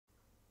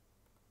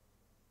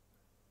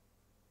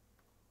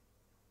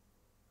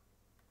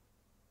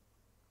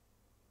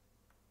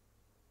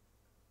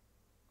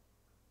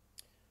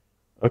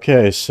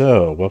Okay,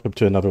 so welcome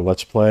to another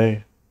Let's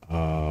Play.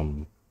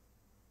 Um,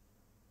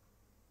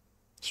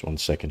 just 1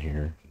 second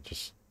here.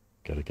 Just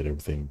gotta get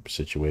everything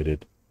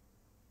situated.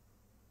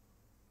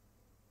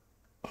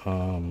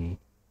 Um,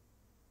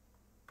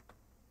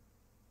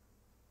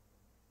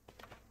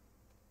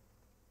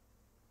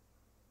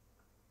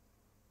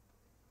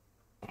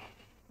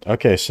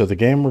 okay, so the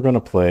game we're gonna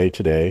play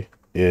today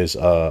is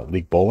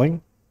League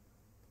Bowling.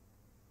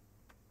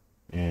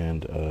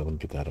 And let me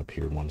get that up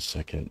here 1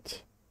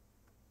 second.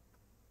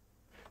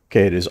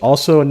 Okay, it is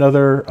also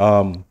another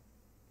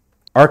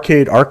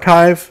arcade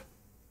archive,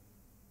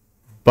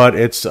 but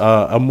it's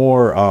a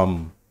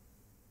more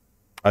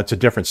it's a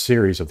different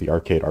series of the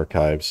arcade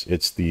archives.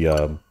 It's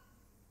the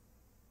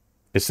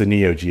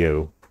Neo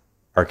Geo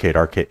arcade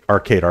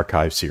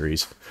archive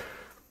series.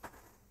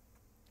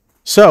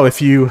 So if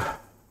you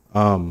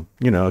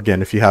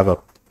again, if you have a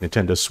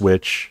Nintendo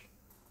Switch,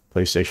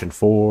 PlayStation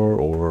 4,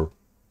 or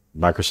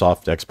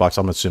Microsoft Xbox,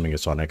 I'm assuming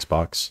it's on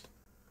Xbox,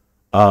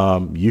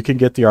 you can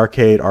get the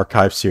arcade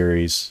archive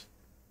series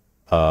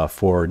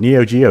for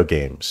Neo Geo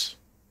games.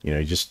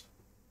 You just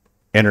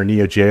enter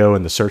Neo Geo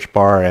in the search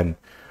bar, and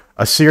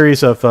a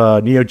series of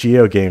Neo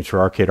Geo games for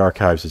arcade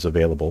archives is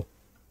available.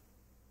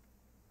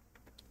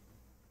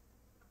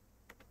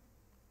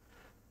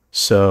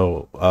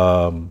 So,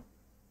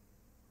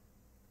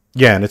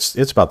 yeah, and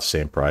it's about the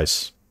same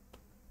price.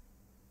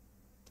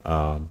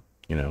 You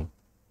know,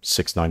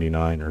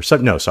 $6.99 or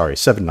seven. No, sorry,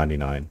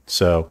 $7.99.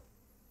 So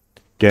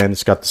again,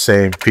 it's got the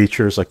same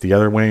features like the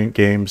other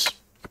games.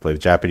 You can play the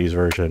Japanese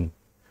version,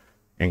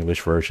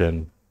 English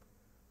version.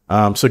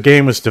 So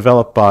game was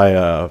developed by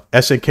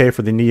SNK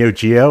for the Neo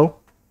Geo.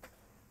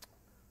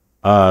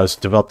 It's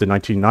developed in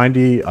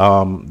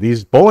 1990.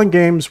 These bowling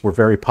games were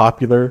very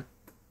popular.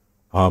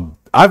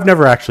 I've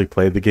never actually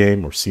played the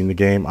game or seen the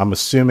game. I'm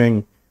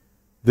assuming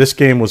this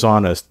game was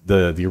on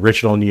the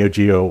original Neo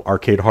Geo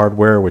arcade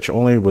hardware, which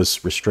only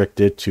was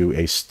restricted to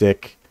a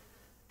stick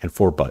and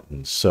 4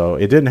 buttons. So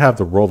it didn't have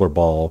the roller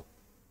ball.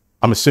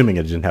 I'm assuming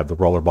it didn't have the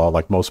roller ball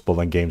like most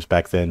bowling games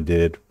back then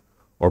did,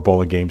 or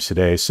bowling games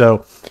today.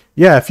 So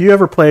yeah, if you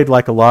ever played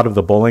like a lot of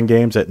the bowling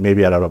games at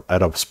maybe at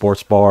a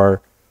sports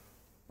bar,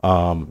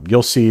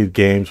 you'll see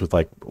games with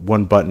like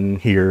 1 button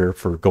here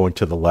for going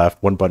to the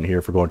left, 1 button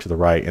here for going to the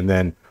right, and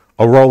then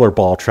a roller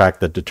ball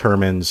track that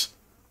determines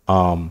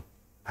how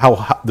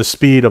the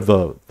speed of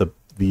the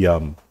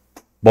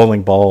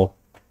bowling ball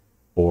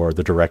or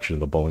the direction of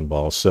the bowling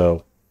ball.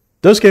 So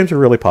those games are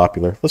really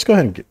popular. Let's go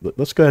ahead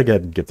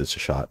and give this a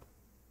shot.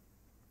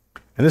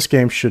 And this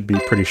game should be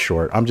pretty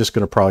short. I'm just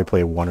going to probably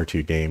play 1 or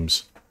 2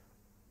 games,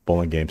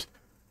 bowling games.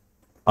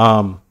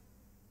 Okay,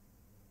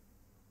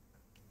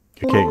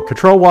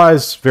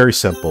 control-wise, very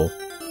simple.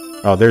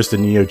 Oh, there's the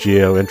Neo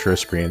Geo intro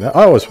screen. That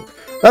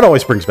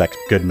always brings back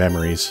good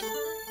memories,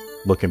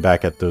 looking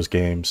back at those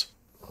games.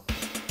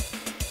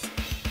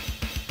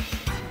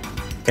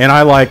 And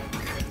I like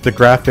the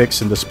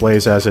graphics and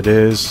displays as it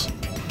is.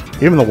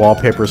 Even the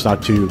wallpaper is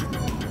not too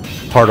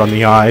hard on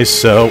the eyes,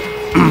 so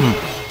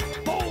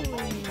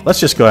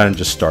let's just go ahead and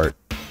just start.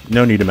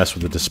 No need to mess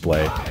with the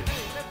display.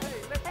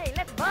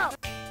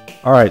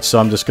 Alright, so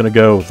I'm just going to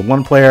go with the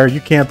 1 player. You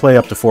can play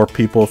up to 4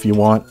 people if you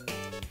want,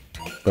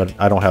 but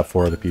I don't have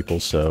 4 other people,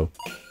 so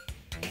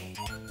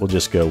we'll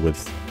just go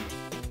with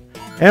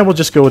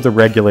the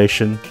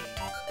regulation.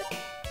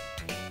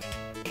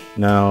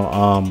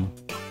 Now,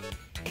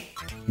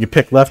 you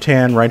pick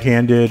left-hand,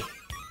 right-handed,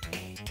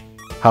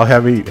 how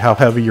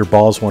heavy your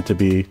balls want to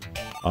be.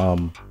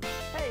 And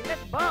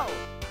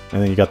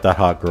then you got that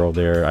hot girl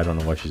there. I don't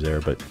know why she's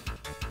there, but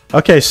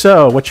okay.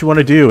 So what you want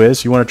to do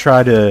is you want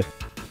to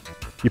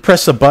you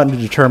press the button to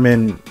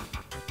determine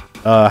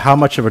how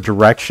much of a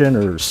direction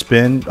or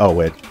spin. Oh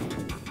wait,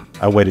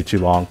 I waited too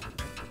long.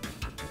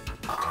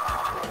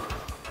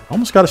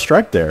 Almost got a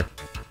strike there.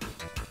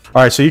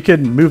 All right, so you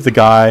can move the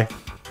guy,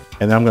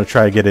 and then I'm going to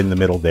try to get in the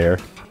middle there.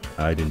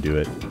 I didn't do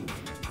it.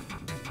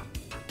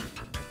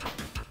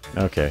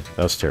 Okay,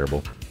 that was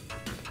terrible.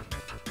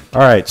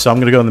 Alright, so I'm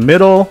going to go in the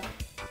middle.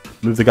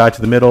 Move the guy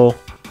to the middle.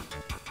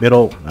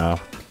 Middle. No.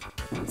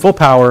 Full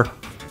power.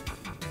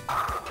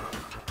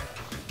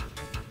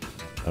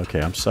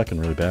 Okay, I'm sucking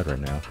really bad right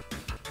now.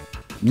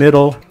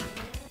 Middle.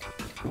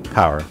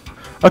 Power.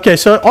 Okay,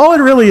 so all it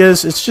really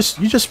is, it's just,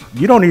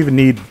 you don't even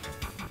need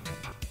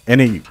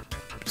any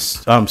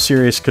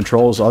serious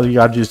controls. All you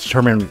gotta do is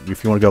determine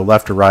if you want to go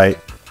left or right.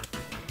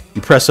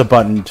 You press a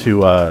button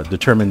to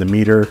determine the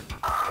meter,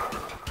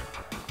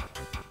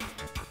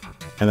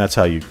 and that's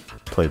how you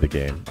play the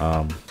game.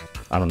 I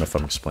don't know if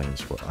I'm explaining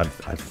this well.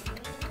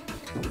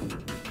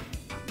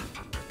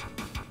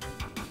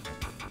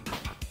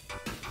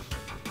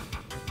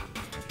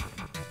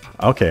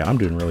 Okay, I'm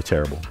doing really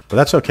terrible, but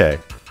that's okay.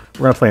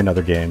 We're gonna play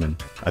another game,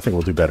 and I think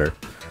we'll do better.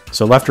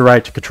 So left or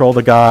right to control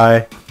the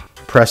guy.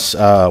 Press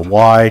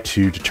Y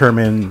to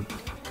determine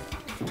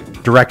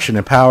direction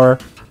and power.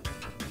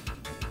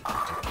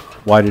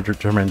 Y to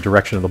determine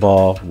direction of the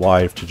ball,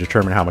 Y to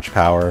determine how much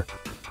power,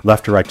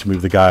 left or right to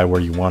move the guy where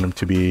you want him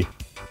to be.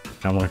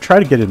 And I'm going to try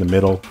to get in the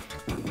middle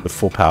with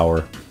full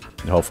power.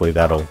 And hopefully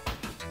that'll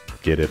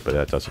get it, but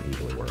that doesn't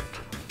usually work.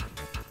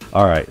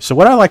 Alright, so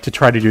what I like to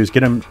try to do is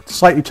get him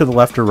slightly to the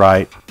left or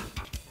right,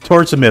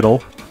 towards the middle,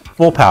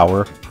 full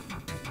power,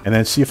 and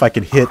then see if I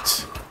can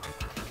hit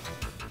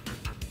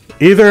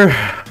either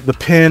the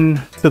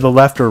pin to the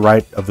left or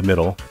right of the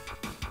middle.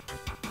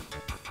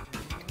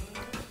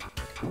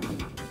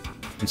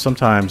 And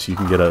sometimes you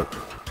can get a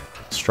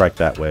strike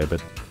that way,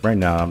 but right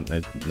now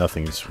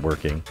nothing's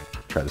working.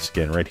 Try this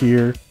again right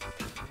here.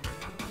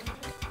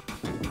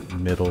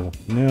 Middle,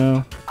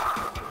 no.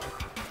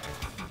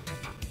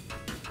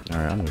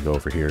 Alright, I'm gonna go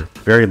over here.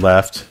 Very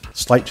left,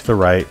 slight to the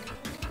right,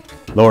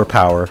 lower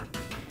power.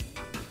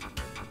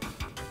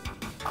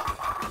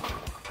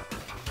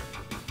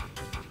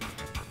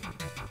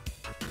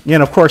 Yeah,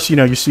 and of course, you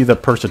know, you see the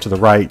person to the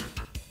right.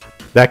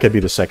 That could be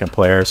the second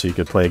player, so you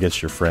could play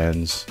against your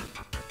friends.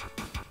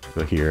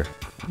 Go here.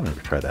 I'm gonna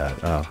try that.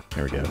 Oh,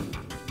 there we go.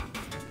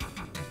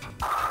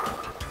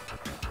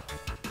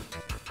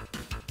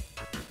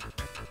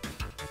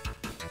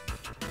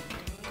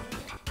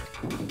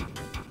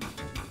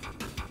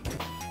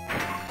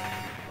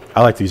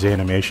 I like these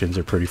animations,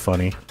 they're pretty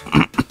funny.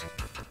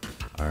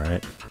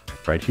 Alright,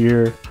 right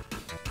here.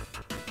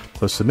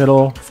 Close to the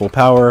middle, full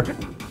power.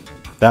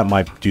 That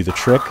might do the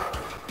trick.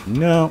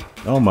 No,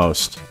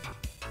 almost.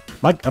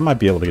 I might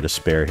be able to get a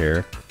spare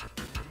here.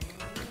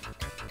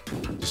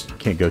 Just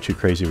can't go too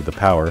crazy with the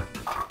power.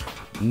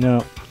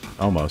 No,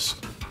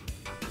 almost.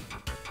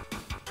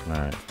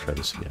 Alright, try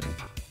this again.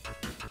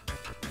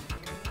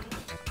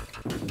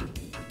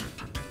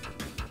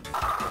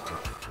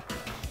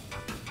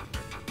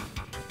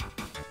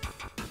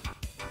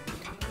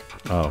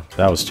 Oh,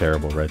 that was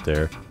terrible right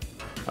there.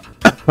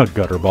 A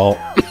gutter ball.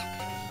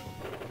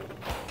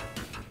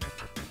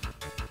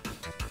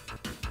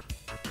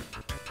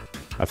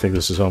 I think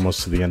this is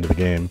almost to the end of the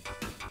game.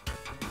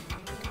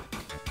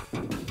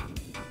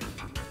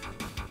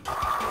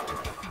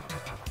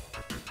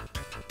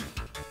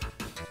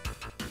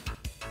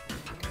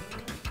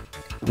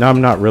 Now, I'm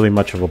not really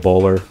much of a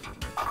bowler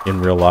in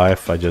real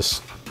life.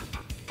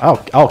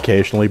 I'll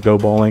occasionally go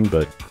bowling,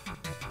 but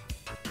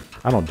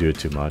I don't do it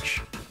too much.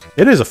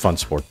 It is a fun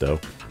sport, though.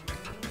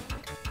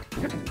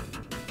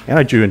 And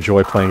I do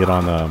enjoy playing it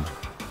on,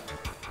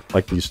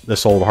 like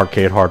this old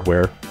arcade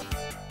hardware.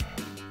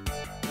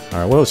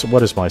 Alright,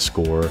 what is my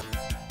score?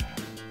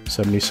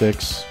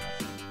 76?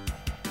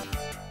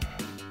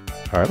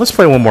 Alright, let's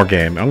play one more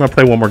game. I'm going to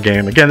play one more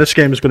game. Again, this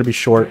game is going to be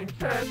short.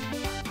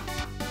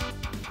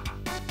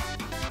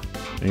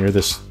 And you're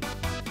this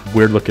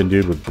weird-looking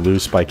dude with blue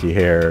spiky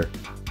hair.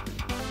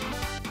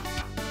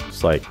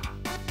 It's like,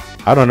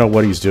 I don't know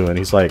what he's doing.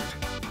 He's like,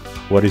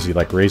 what is he,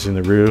 like, raising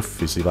the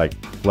roof? Is he, like,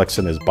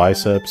 flexing his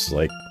biceps?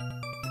 Like...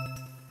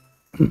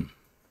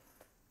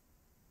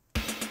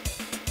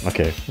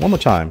 Okay, one more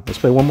time. Let's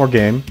play one more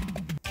game.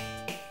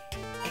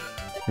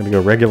 I'm gonna go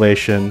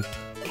regulation.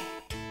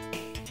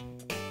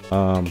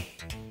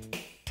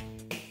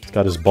 He's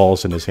got his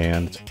balls in his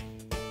hand.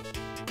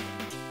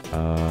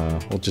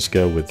 We'll just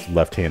go with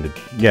left-handed.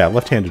 Yeah,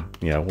 left-handed.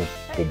 Yeah, we'll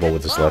bowl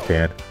with his left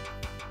hand.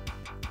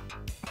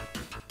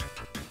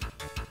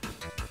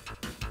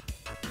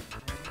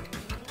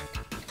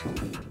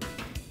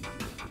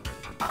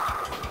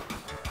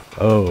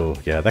 Oh,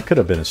 yeah, that could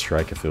have been a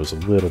strike if it was a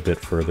little bit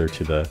further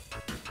to the...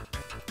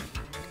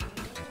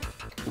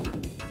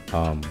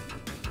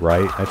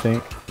 right, I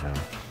think? No.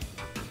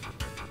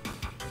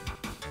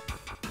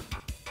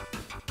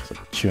 It's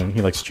like chewing.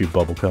 He likes to chew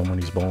bubblegum when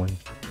he's bowling.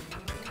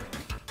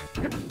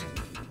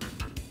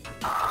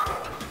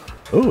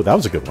 Oh, that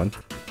was a good one.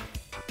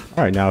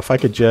 Alright, now if I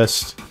could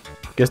just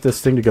get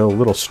this thing to go a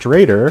little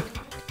straighter...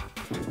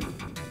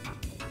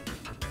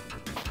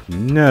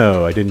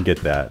 No, I didn't get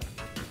that.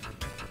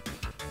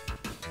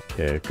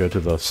 Okay, go to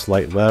the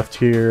slight left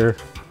here.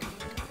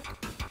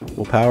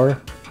 Full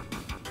power.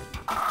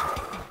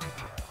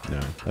 No,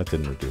 that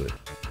didn't do it.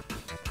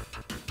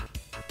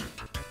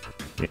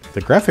 Yeah,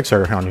 the graphics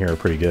around here are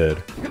pretty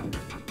good.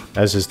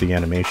 As is the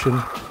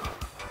animation.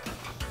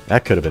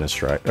 That could have been a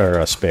strike, or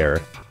a spare.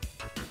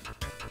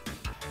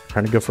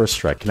 Trying to go for a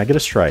strike. Can I get a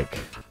strike?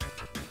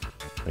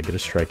 I get a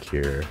strike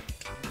here.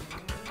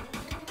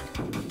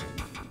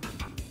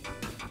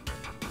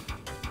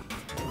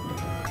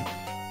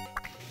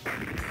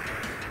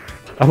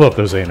 I love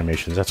those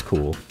animations. That's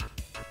cool.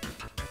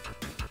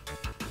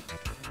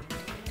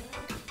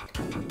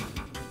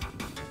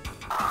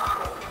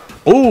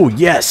 Oh,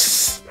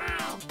 yes!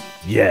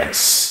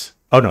 Yes!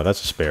 Oh, no,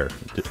 that's a spare.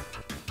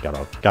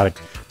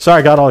 Sorry,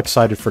 I got all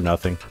excited for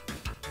nothing.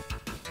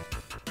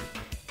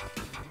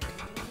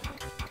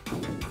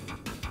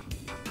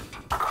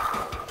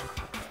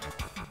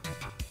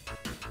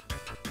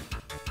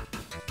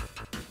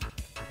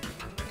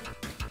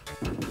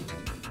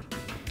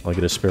 Will I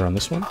get a spare on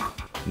this one?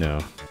 No,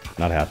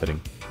 not happening.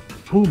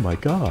 Oh my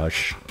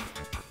gosh.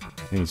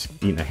 And he's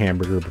eating a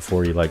hamburger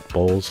before he, like,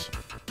 bowls.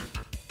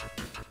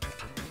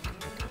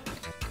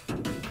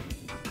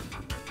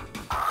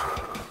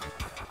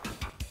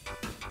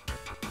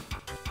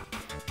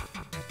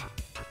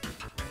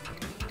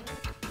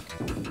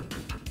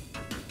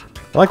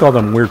 I like all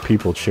them weird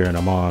people cheering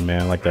them on,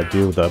 man. Like that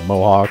dude with the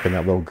mohawk and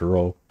that little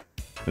girl.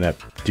 And that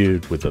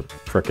dude with the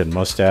frickin'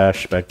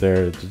 mustache back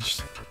there. It's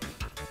just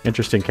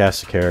interesting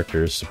cast of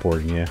characters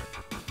supporting you.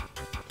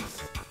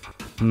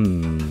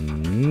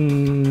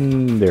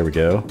 There we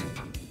go.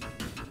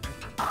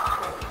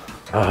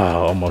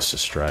 Oh, almost a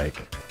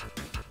strike.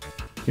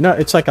 You know,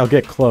 it's like I'll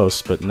get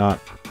close, but not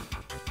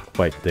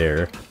quite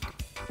there.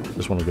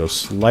 Just want to go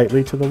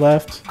slightly to the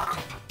left.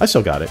 I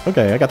still got it.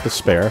 Okay, I got the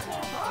spare.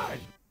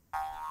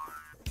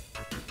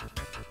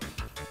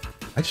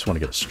 I just want to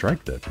get a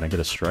strike, though. Can I get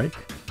a strike?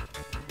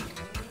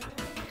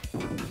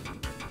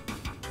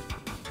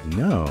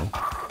 No.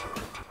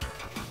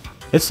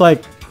 It's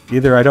like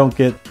either I don't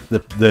get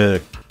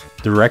the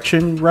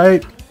direction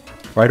right,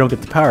 or I don't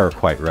get the power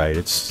quite right.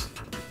 It's...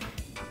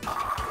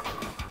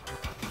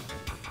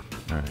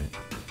 Alright.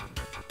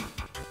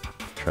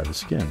 Try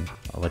this again.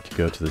 I'll let you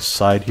go to the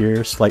side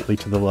here, slightly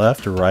to the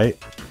left or right.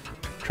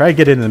 Try to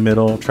get it in the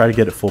middle, try to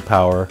get it full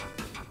power.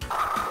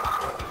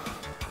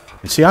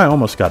 You see, I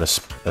almost got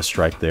a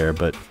strike there,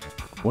 but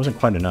it wasn't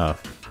quite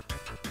enough.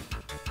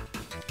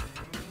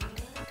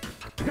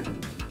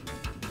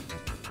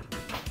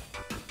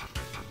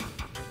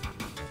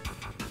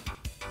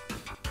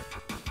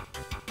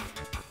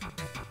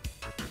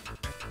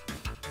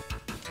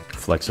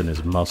 Flexing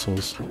his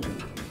muscles.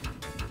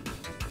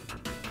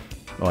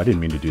 Oh, I didn't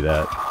mean to do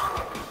that.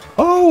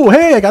 Oh,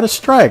 hey, I got a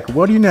strike.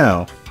 What do you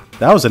know?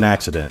 That was an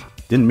accident.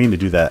 Didn't mean to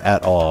do that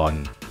at all.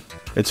 And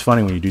it's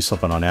funny when you do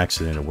something on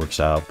accident, it works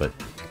out, but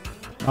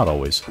not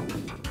always.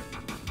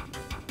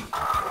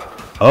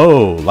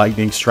 Oh,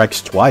 lightning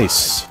strikes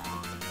twice.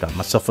 Got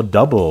myself a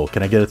double.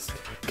 Can I get a...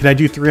 Can I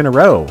do 3 in a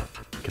row?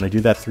 Can I do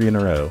that 3 in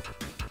a row?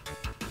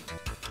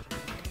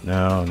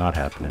 No, not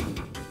happening.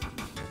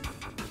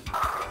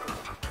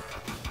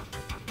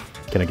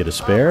 Can I get a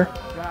spare?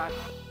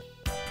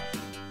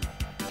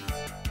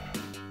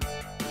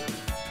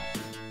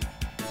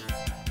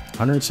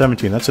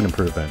 117, that's an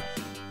improvement.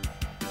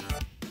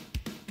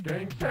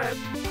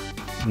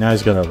 Now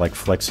he's gonna like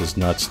flex his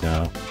nuts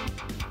now.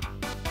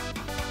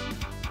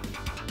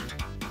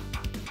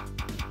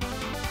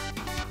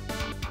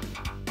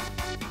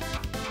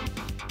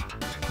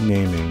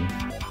 Naming.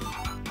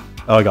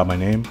 Oh, I got my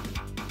name?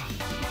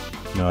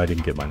 No, I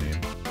didn't get my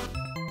name.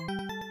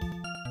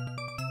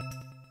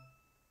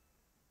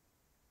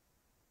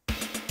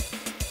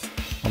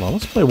 Hold on,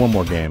 let's play one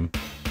more game.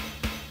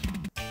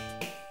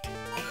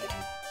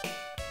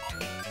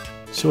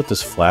 See what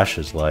this flash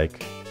is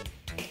like.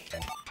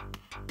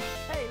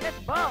 Hey, let's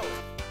bow.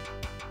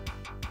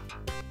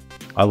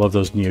 I love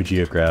those Neo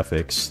Geo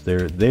graphics.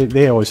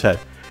 They always had...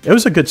 It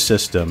was a good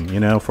system, you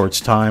know, for its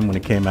time when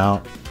it came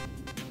out.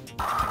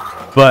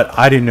 But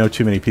I didn't know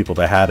too many people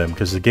that had them,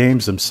 because the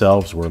games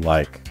themselves were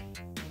like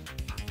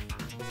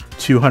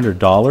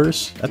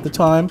 $200 at the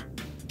time.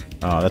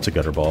 Oh, that's a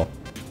gutter ball.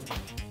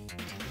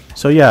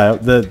 So yeah,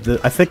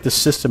 I think the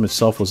system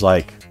itself was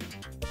like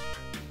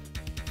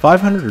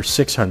 500 or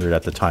 600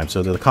 at the time,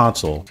 so the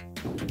console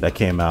that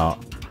came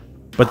out.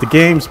 But the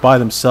games by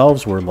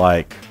themselves were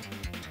like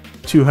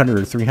 $200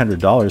 or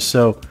 $300.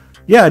 So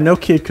yeah, no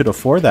kid could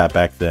afford that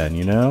back then,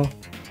 you know?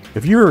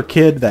 If you were a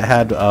kid that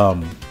had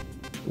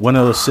one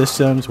of those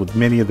systems with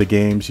many of the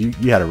games, you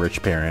had a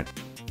rich parent.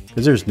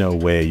 Because there's no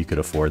way you could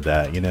afford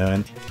that, you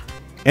know?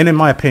 And in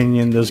my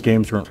opinion, those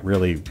games weren't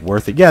really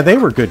worth it. Yeah, they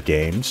were good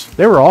games.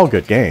 They were all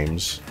good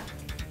games.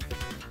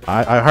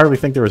 I hardly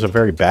think there was a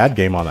very bad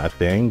game on that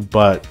thing,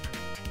 but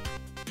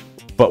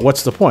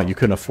what's the point? You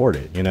couldn't afford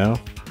it, you know?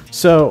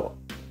 So,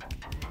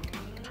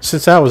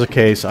 since that was the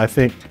case, I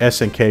think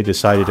SNK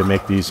decided to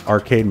make these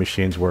arcade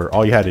machines where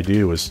all you had to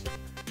do was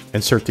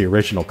insert the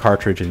original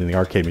cartridge into the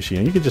arcade machine,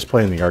 and you could just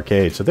play in the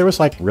arcade. So there was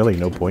like really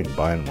no point in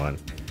buying one.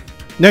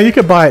 Now you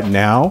could buy it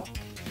now,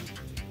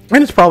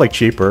 and it's probably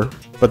cheaper.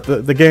 But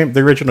the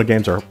original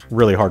games are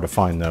really hard to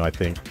find, though, I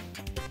think,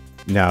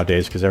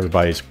 nowadays, because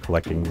everybody's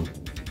collecting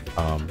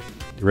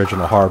the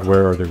original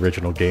hardware or the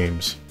original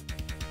games.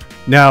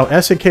 Now,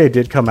 SNK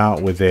did come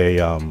out with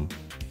a,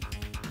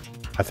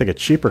 I think, a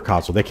cheaper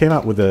console. They came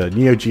out with a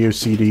Neo Geo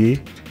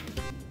CD,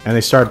 and they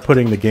started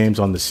putting the games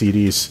on the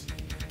CDs.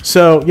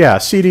 So, yeah,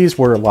 CDs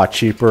were a lot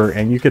cheaper,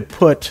 and you could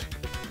put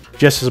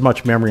just as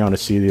much memory on a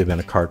CD than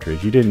a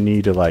cartridge. You didn't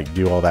need to, like,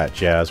 do all that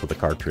jazz with a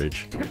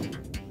cartridge.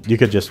 You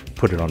could just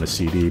put it on a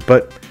CD,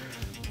 but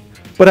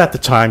at the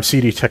time,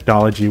 CD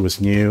technology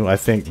was new. I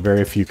think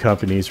very few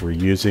companies were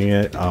using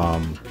it. I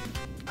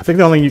think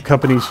the only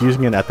companies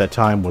using it at that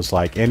time was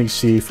like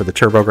NEC for the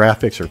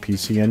TurboGrafx or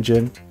PC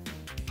Engine,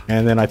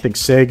 and then I think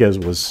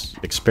Sega was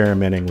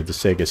experimenting with the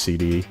Sega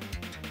CD.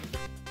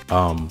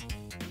 And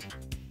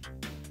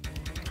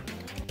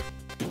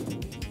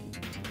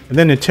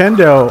then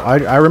Nintendo,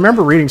 I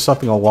remember reading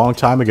something a long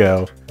time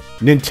ago.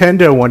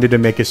 Nintendo wanted to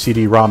make a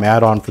CD-ROM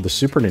add-on for the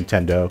Super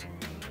Nintendo,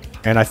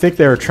 and I think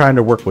they were trying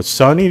to work with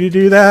Sony to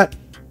do that,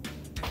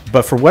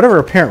 but for whatever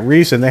apparent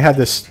reason, they had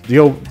this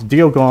deal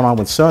going on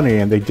with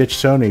Sony, and they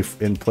ditched Sony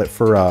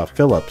for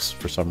Philips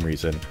for some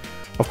reason.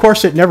 Of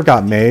course, it never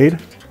got made,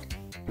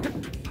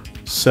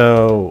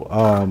 so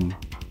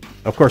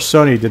of course,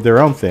 Sony did their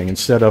own thing.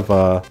 Instead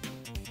of,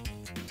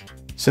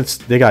 since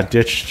they got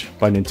ditched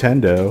by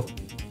Nintendo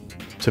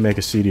to make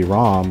a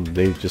CD-ROM,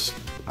 they just,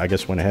 I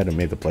guess, went ahead and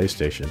made the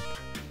PlayStation.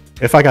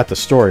 If I got the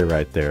story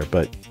right there,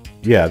 but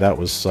yeah, that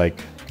was like,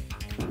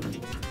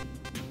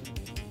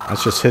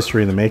 that's just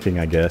history in the making,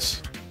 I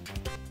guess.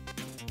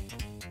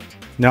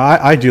 Now,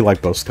 I do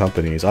like both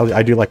companies.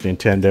 I do like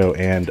Nintendo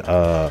and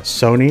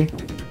Sony.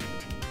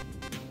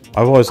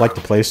 I've always liked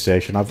the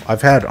PlayStation.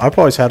 I've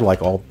always had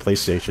like all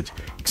PlayStations,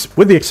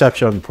 with the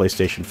exception of the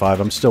PlayStation 5.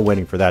 I'm still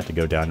waiting for that to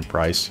go down in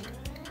price.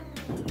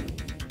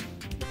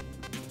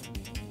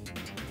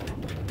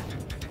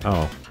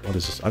 Oh, what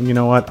is this? You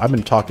know what? I've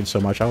been talking so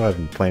much. I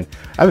haven't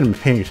been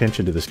paying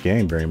attention to this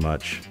game very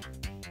much.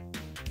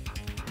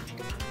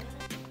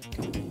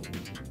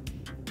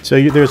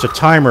 So there's a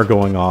timer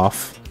going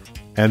off,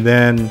 and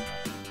then,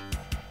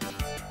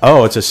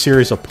 oh, it's a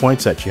series of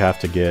points that you have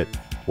to get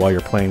while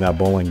you're playing that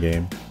bowling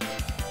game.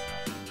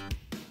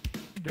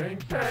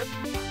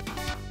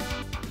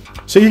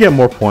 So you get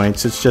more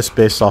points. It's just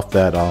based off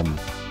that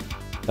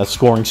that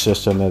scoring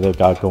system that they've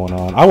got going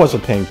on. I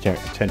wasn't paying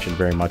attention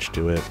very much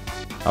to it.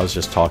 I was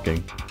just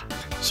talking.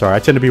 Sorry, I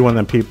tend to be one of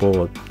them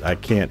people. I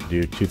can't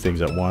do two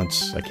things at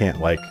once. I can't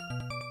like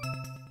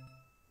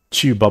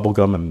chew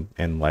bubblegum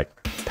and like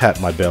pat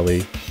my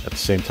belly at the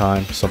same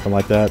time, something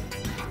like that.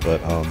 But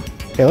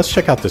hey, let's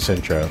check out this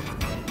intro.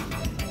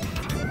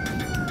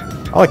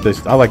 I like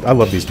this. I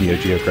love these Neo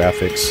Geo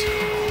graphics.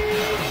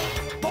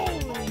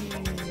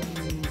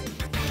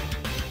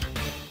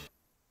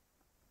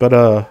 But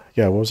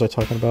yeah, what was I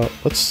talking about?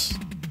 Let's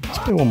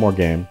play one more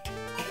game.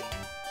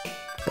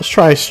 Let's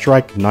try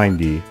Strike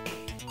 90.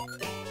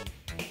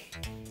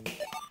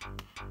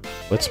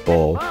 Let's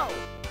bowl.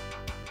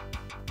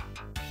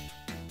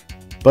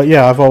 But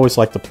yeah, I've always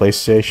liked the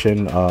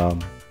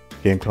PlayStation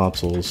game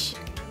consoles.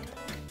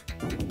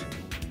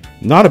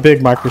 Not a big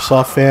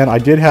Microsoft fan. I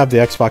did have the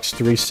Xbox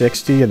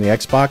 360 and the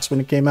Xbox when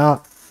it came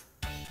out.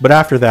 But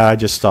after that, I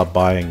just stopped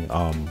buying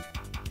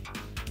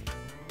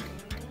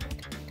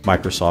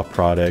Microsoft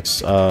products.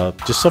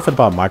 Just something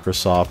about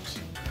Microsoft.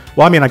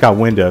 Well, I mean, I got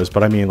Windows,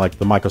 but I mean, like,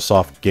 the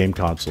Microsoft game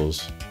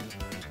consoles.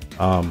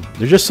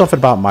 There's just something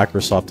about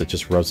Microsoft that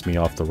just rubs me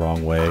off the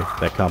wrong way,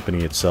 that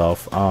company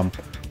itself.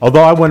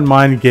 Although I wouldn't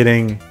mind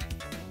getting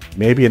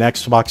maybe an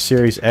Xbox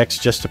Series X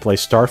just to play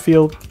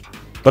Starfield.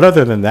 But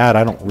other than that,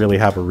 I don't really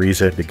have a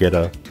reason to get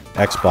a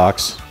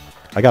Xbox.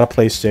 I got a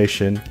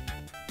PlayStation,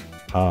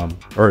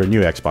 or a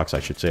new Xbox, I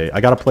should say. I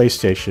got a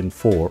PlayStation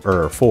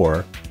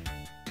 4,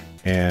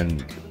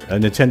 and a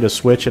Nintendo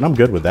Switch, and I'm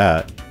good with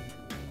that.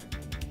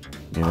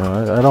 You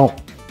know,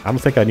 I don't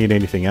think I need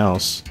anything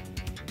else.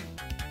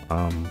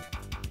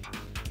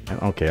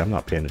 Okay, I'm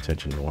not paying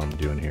attention to what I'm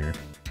doing here.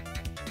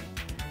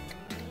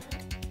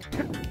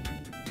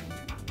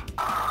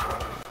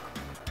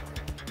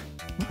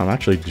 I'm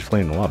actually just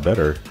playing a lot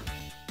better.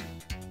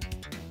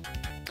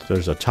 So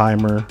there's a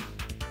timer.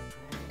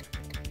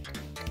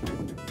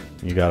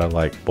 You gotta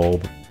like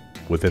bowl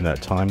within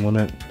that time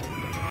limit.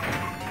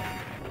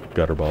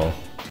 Gutter ball.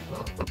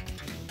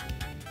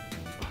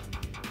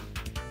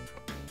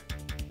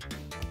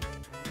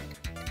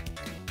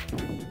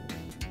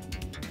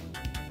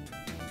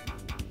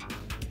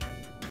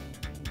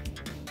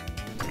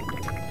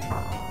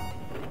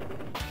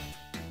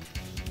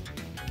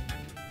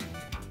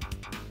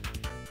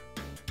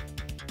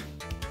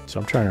 So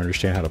I'm trying to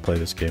understand how to play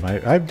this game. I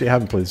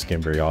haven't played this game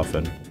very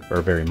often,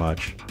 or very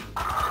much.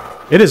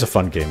 It is a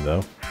fun game,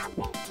 though.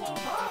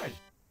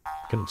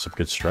 Getting some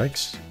good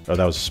strikes. Oh,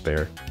 that was a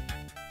spare.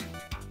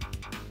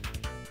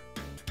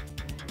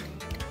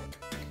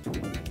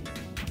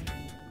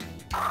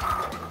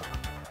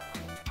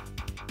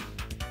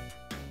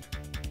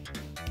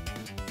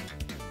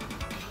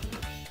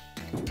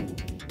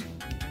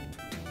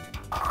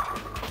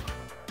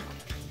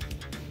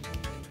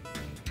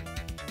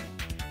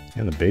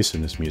 And the bass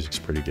in this music's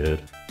pretty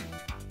good.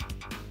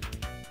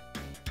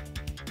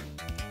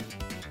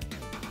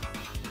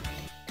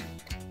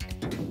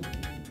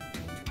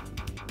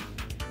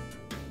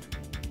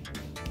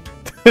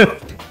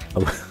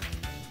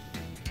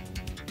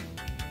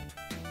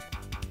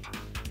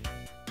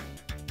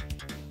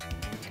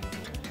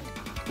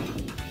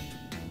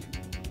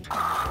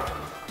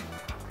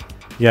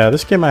 Yeah,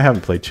 this game I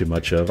haven't played too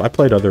much of. I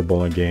played other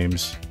bowling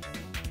games.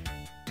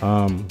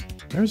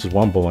 There's this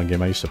one bowling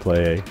game I used to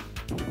play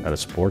at a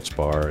sports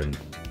bar, and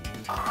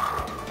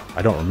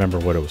I don't remember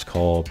what it was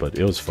called, but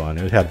it was fun.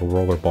 It had the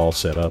roller ball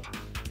set up.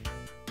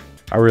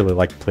 I really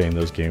liked playing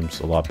those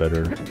games a lot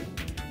better,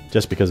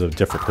 just because of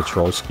different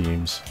control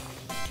schemes.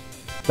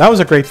 That was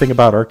a great thing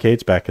about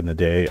arcades back in the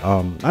day.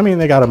 I mean,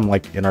 they got them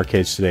like in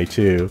arcades today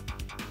too.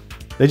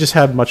 They just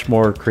had much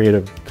more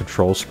creative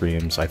control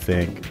schemes, I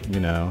think, you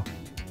know.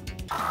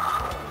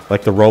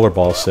 Like the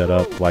rollerball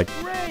setup, like,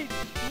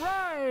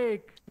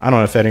 I don't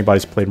know if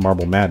anybody's played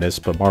Marble Madness,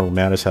 but Marble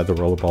Madness had the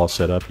rollerball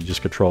set up. You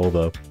just control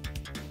the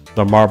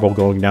marble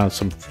going down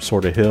some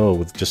sort of hill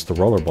with just the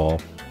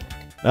rollerball.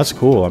 That's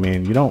cool. I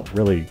mean, you don't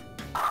really,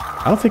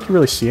 I don't think you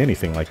really see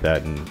anything like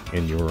that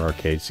in your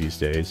arcades these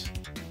days.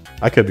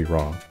 I could be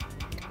wrong.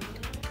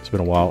 It's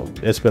been a while.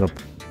 It's been a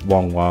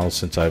long while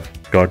since I've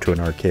gone to an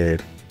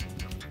arcade.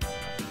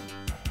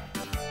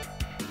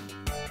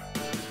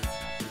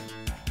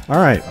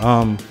 Alright,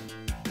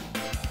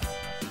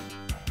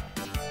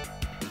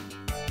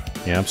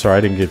 yeah, I'm sorry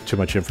I didn't give too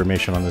much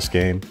information on this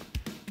game.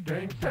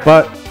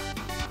 But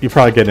you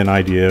probably get an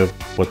idea of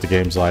what the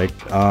game's like.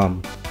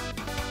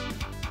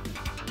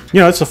 You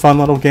know, it's a fun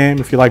little game.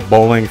 If you like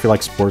bowling, if you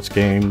like sports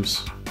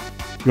games,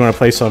 you want to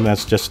play something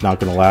that's just not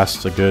going to last.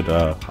 It's a good,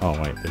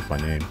 oh wait, there's my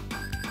name.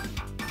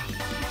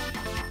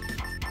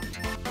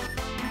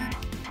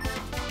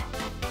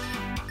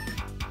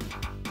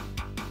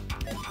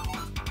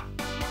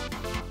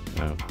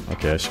 Oh,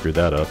 okay, I screwed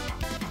that up.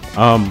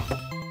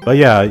 But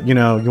yeah, you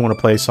know, you want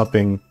to play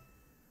something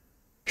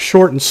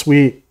short and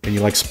sweet, and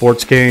you like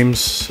sports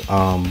games.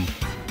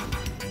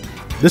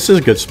 This is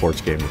a good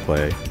sports game to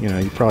play. You know,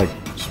 you probably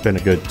spend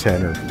a good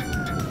 10 or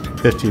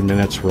 15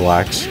 minutes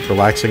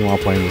relaxing while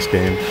playing this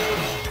game.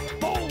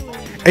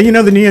 And you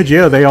know, the Neo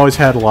Geo, they always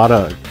had a lot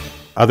of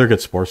other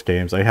good sports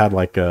games. They had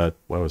like what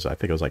was it? I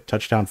think it was like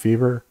Touchdown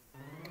Fever,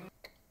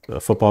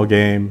 the football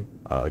game.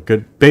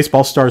 Good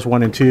Baseball Stars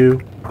 1 and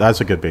 2.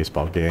 That's a good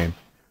baseball game.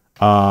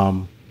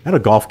 I had a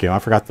golf game. I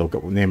forgot the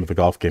name of the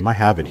golf game. I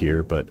have it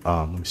here, but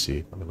let me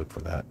see. Let me look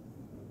for that.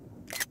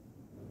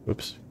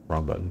 Oops,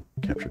 wrong button.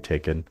 Capture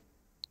taken.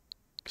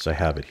 Because I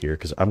have it here.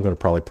 Because I'm going to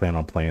probably plan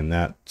on playing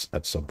that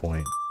at some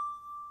point.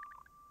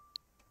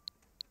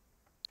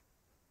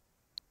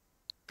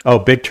 Oh,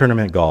 Big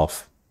Tournament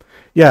Golf.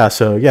 Yeah,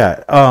 so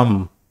yeah.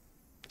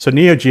 So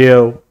Neo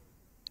Geo,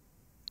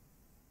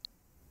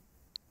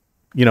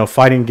 you know,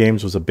 fighting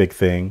games was a big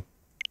thing.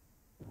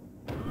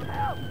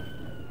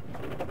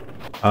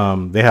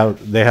 They had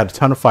a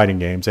ton of fighting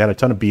games. They had a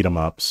ton of beat 'em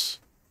ups.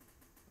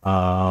 They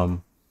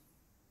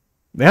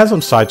had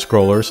some side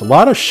scrollers, a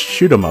lot of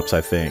shoot 'em ups,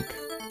 I think,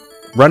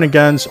 run and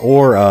guns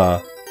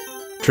or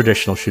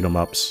traditional shoot 'em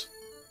ups,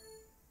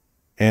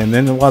 and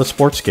then a lot of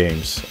sports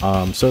games.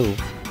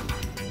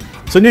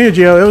 So Neo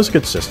Geo, it was a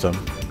good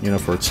system, you know,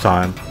 for its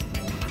time.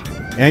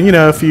 And you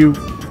know, if you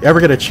ever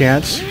get a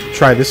chance,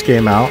 try this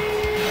game out,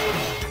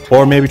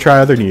 or maybe try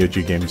other Neo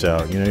Geo games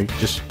out. You know,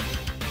 just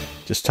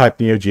type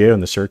Neo Geo in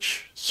the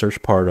search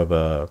part of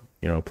a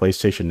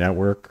PlayStation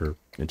Network or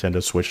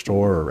Nintendo Switch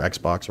Store or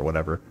Xbox or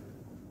whatever.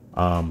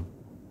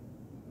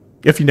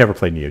 If you never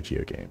played Neo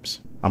Geo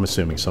games, I'm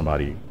assuming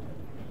somebody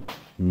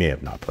may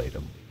have not played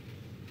them,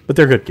 but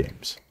they're good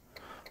games.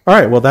 All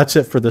right, well that's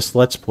it for this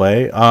Let's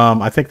Play.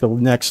 I think the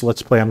next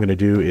Let's Play I'm going to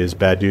do is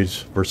Bad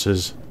Dudes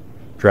versus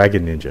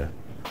Dragon Ninja.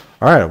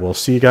 All right, we'll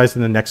see you guys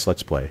in the next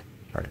Let's Play.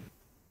 All right.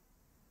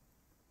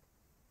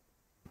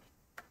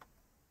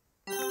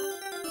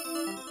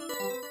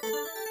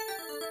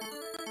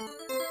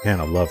 Man,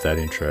 I love that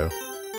intro.